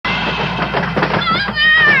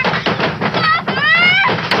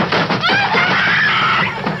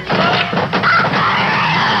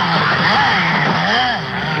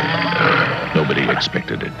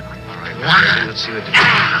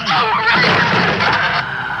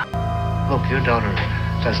Look, your daughter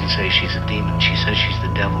doesn't say she's a demon. She says she's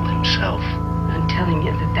the devil himself. I'm telling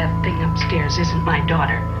you that that thing upstairs isn't my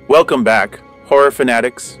daughter. Welcome back, horror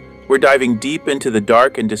fanatics. We're diving deep into the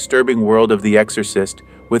dark and disturbing world of The Exorcist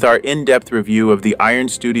with our in-depth review of the Iron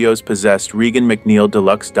Studios possessed Regan MacNeil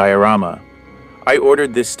Deluxe Diorama. I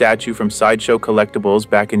ordered this statue from Sideshow Collectibles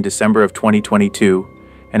back in December of 2022,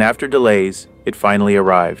 and after delays, it finally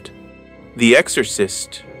arrived. The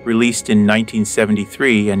Exorcist, released in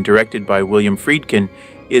 1973 and directed by William Friedkin,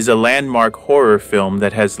 is a landmark horror film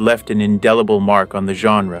that has left an indelible mark on the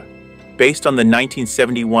genre. Based on the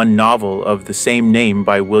 1971 novel of the same name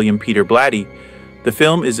by William Peter Blatty, the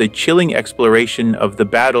film is a chilling exploration of the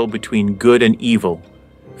battle between good and evil,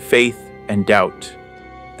 faith and doubt.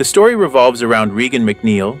 The story revolves around Regan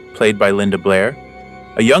MacNeil, played by Linda Blair,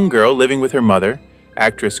 a young girl living with her mother,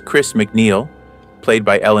 actress Chris MacNeil, played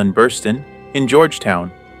by Ellen Burstyn, in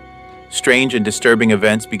Georgetown. Strange and disturbing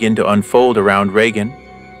events begin to unfold around Regan,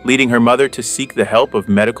 leading her mother to seek the help of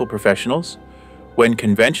medical professionals. When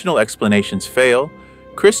conventional explanations fail,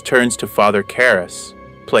 Chris turns to Father Karras,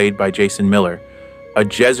 played by Jason Miller, a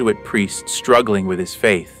Jesuit priest struggling with his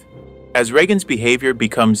faith. As Regan's behavior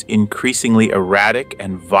becomes increasingly erratic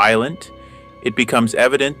and violent, it becomes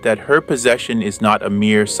evident that her possession is not a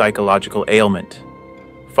mere psychological ailment.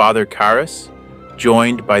 Father Karras,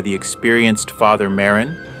 joined by the experienced Father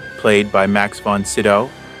Marin, played by Max von Sydow,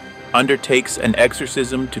 undertakes an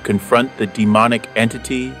exorcism to confront the demonic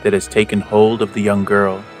entity that has taken hold of the young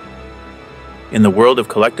girl. In the world of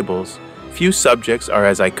collectibles, few subjects are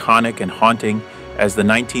as iconic and haunting as the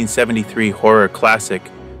 1973 horror classic,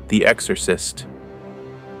 The Exorcist.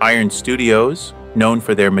 Iron Studios, known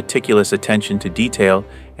for their meticulous attention to detail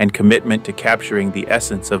and commitment to capturing the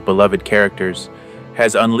essence of beloved characters,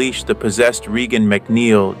 has unleashed the possessed Regan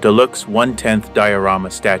MacNeil Deluxe 1/10 Diorama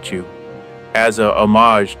statue. As a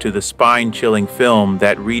homage to the spine-chilling film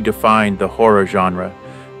that redefined the horror genre,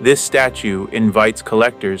 this statue invites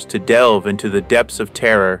collectors to delve into the depths of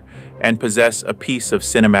terror and possess a piece of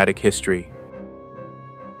cinematic history.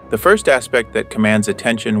 The first aspect that commands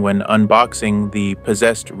attention when unboxing the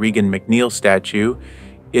possessed Regan MacNeil statue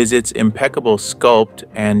is its impeccable sculpt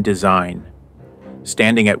and design.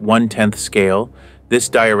 Standing at 1/10 scale, this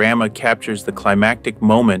diorama captures the climactic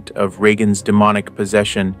moment of Regan's demonic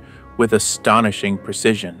possession with astonishing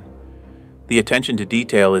precision. The attention to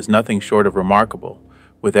detail is nothing short of remarkable,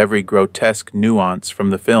 with every grotesque nuance from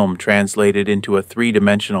the film translated into a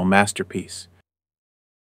three-dimensional masterpiece.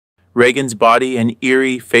 Regan's body and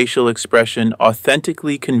eerie facial expression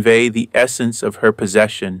authentically convey the essence of her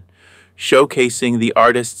possession, showcasing the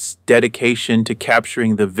artist's dedication to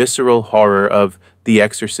capturing the visceral horror of The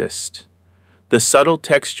Exorcist. The subtle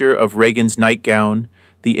texture of Regan's nightgown,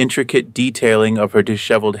 the intricate detailing of her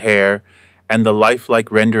disheveled hair, and the lifelike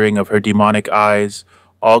rendering of her demonic eyes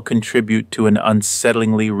all contribute to an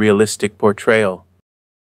unsettlingly realistic portrayal.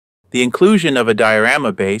 The inclusion of a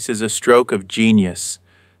diorama base is a stroke of genius,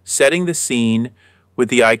 setting the scene with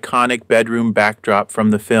the iconic bedroom backdrop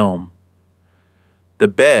from the film. The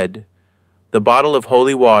bed, the bottle of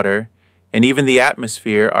holy water, and even the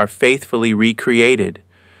atmosphere are faithfully recreated,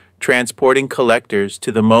 transporting collectors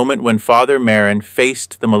to the moment when Father Marin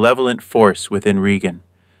faced the malevolent force within Regan.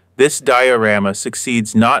 This diorama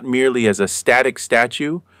succeeds not merely as a static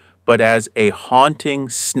statue, but as a haunting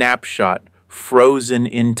snapshot frozen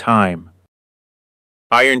in time.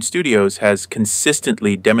 Iron Studios has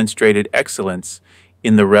consistently demonstrated excellence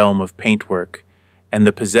in the realm of paintwork, and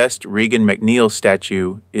the possessed Regan MacNeil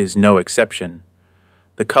statue is no exception.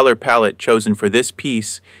 The color palette chosen for this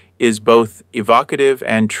piece is both evocative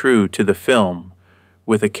and true to the film,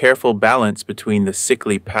 with a careful balance between the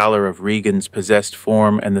sickly pallor of Regan's possessed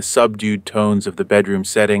form and the subdued tones of the bedroom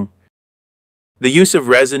setting. The use of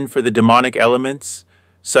resin for the demonic elements,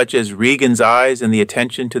 such as Regan's eyes and the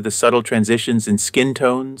attention to the subtle transitions in skin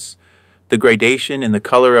tones, the gradation in the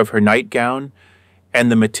color of her nightgown,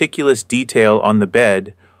 and the meticulous detail on the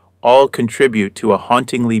bed, all contribute to a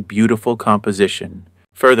hauntingly beautiful composition.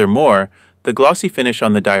 Furthermore, the glossy finish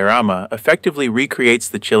on the diorama effectively recreates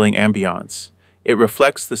the chilling ambiance. It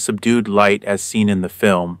reflects the subdued light as seen in the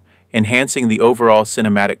film, enhancing the overall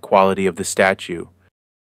cinematic quality of the statue.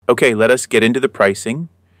 Okay, let us get into the pricing.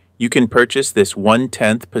 You can purchase this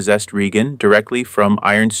 1/10 possessed Regan directly from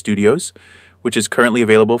Iron Studios, which is currently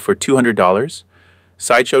available for $200.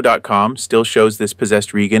 Sideshow.com still shows this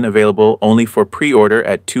possessed Regan available only for pre-order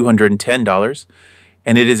at $210,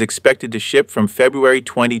 and it is expected to ship from February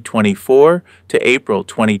 2024 to April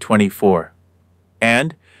 2024.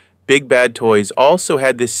 And Big Bad Toys also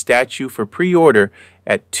had this statue for pre-order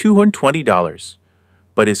at $220,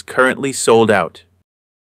 but is currently sold out.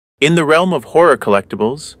 In the realm of horror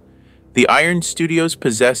collectibles, the Iron Studios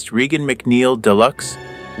possessed Regan MacNeil Deluxe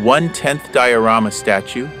 1/10 Diorama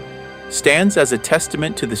statue stands as a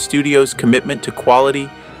testament to the studio's commitment to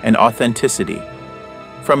quality and authenticity.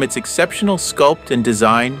 From its exceptional sculpt and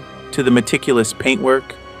design to the meticulous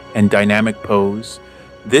paintwork and dynamic pose,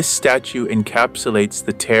 this statue encapsulates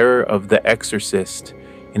the terror of the Exorcist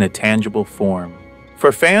in a tangible form.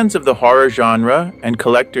 For fans of the horror genre and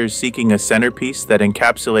collectors seeking a centerpiece that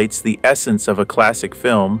encapsulates the essence of a classic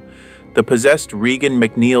film, the possessed Regan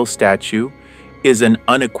MacNeil statue is an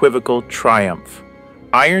unequivocal triumph.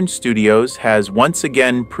 Iron Studios has once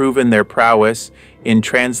again proven their prowess in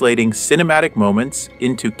translating cinematic moments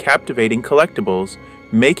into captivating collectibles,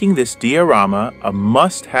 making this diorama a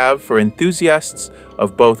must-have for enthusiasts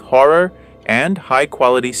of both horror and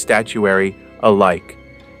high-quality statuary alike.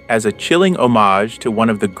 As a chilling homage to one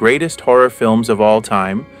of the greatest horror films of all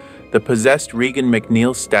time, the possessed Regan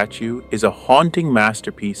MacNeil statue is a haunting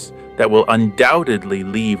masterpiece that will undoubtedly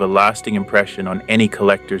leave a lasting impression on any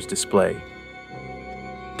collector's display.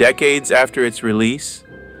 Decades after its release,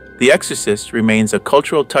 The Exorcist remains a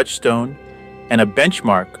cultural touchstone and a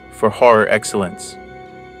benchmark for horror excellence.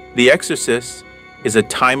 The Exorcist is a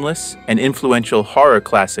timeless and influential horror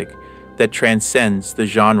classic that transcends the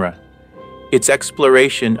genre. Its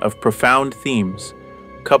exploration of profound themes,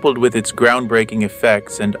 coupled with its groundbreaking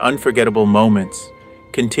effects and unforgettable moments,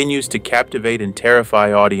 continues to captivate and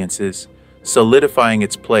terrify audiences, solidifying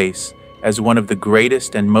its place as one of the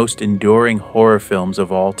greatest and most enduring horror films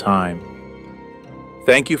of all time.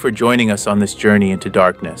 Thank you for joining us on this journey into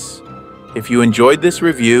darkness. If you enjoyed this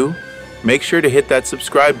review, make sure to hit that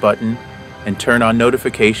subscribe button and turn on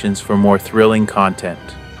notifications for more thrilling content.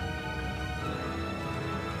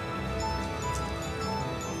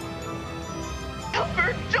 Help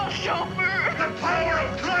her! Just help her! The power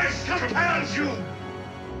of Christ compels you!